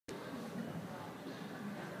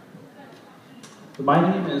So my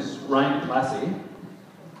name is Ryan Plassey,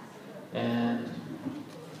 and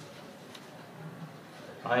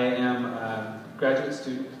I am a graduate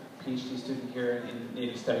student, PhD student here in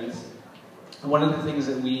Native Studies. And one of the things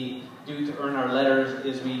that we do to earn our letters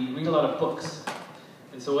is we read a lot of books.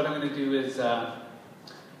 And so what I'm going to do is, I'm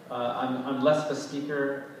less of a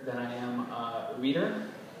speaker than I am a reader.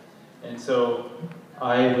 And so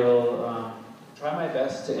I will try my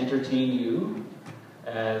best to entertain you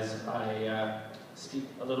as I speak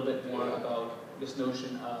a little bit more about this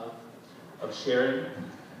notion of sharing,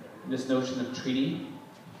 this notion of treaty,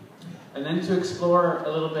 and then to explore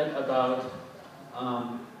a little bit about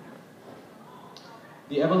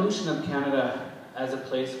the evolution of Canada as a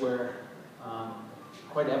place where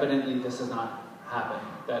quite evidently this has not happened,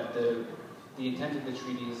 that the intent of the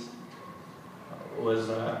treaties was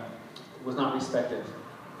not respected.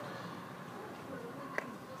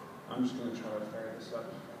 I'm just going to try to fire this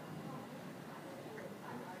up.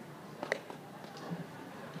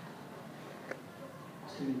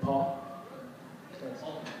 Student Paul.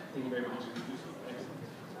 Thank you very much. I think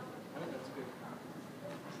that's good.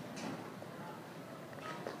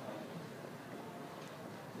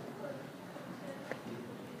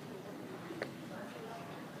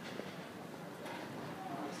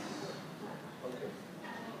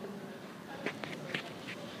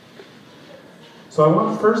 So I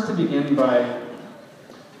want first to begin by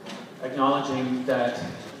acknowledging that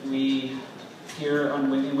we here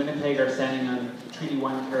in Winnipeg are standing on Treaty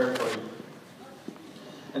 1 territory.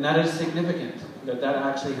 And that is significant, that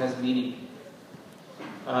actually has meaning.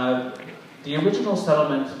 The original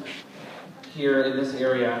settlement here in this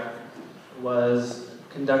area was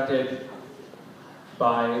conducted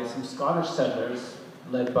by some Scottish settlers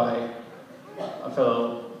led by a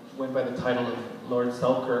fellow who went by the title of Lord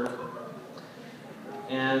Selkirk.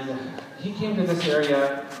 And he came to this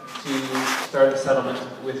area to start a settlement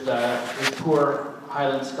with his poor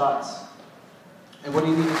Highland Scots. And what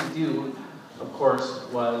he needed to do, of course,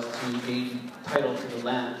 was to gain title to the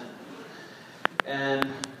land. And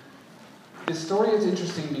this story is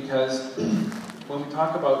interesting because when we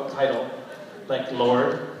talk about title, like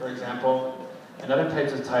Lord, for example, and other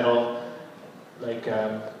types of title, like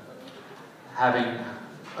having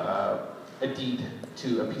a deed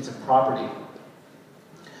to a piece of property,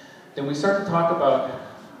 then we start to talk about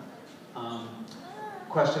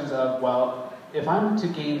questions of, well, if I'm to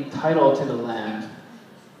gain title to the land,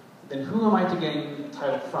 then who am I to gain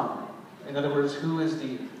title from? In other words, who is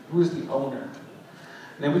the owner?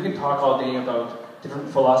 And then we can talk all day about different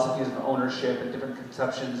philosophies of ownership and different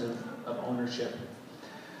conceptions of ownership.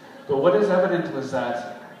 But what is evident was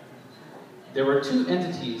that there were two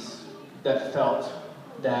entities that felt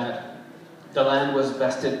that the land was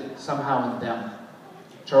vested somehow in them.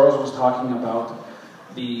 Charles was talking about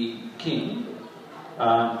the king.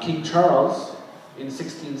 King Charles, in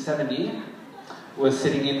 1670, was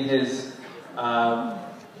sitting in his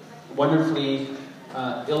wonderfully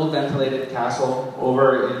ill-ventilated castle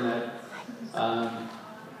over in a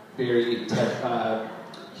very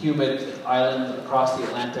humid island across the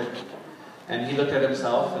Atlantic. And he looked at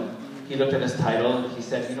himself, and he looked at his title, and he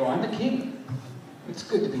said, you know, I'm the king. It's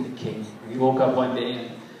good to be the king. And he woke up one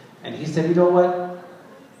day, and he said, you know what?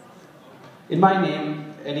 In my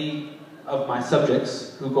name, any of my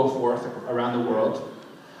subjects who go forth around the world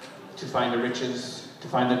to find the riches, to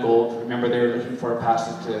find the gold. Remember, they were looking for a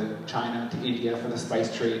passage to China, to India for the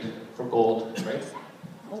spice trade, for gold, right?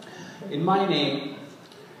 In my name,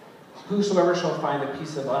 whosoever shall find a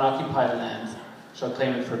piece of unoccupied land shall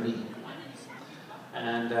claim it for me.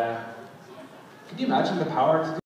 And can you imagine the power to do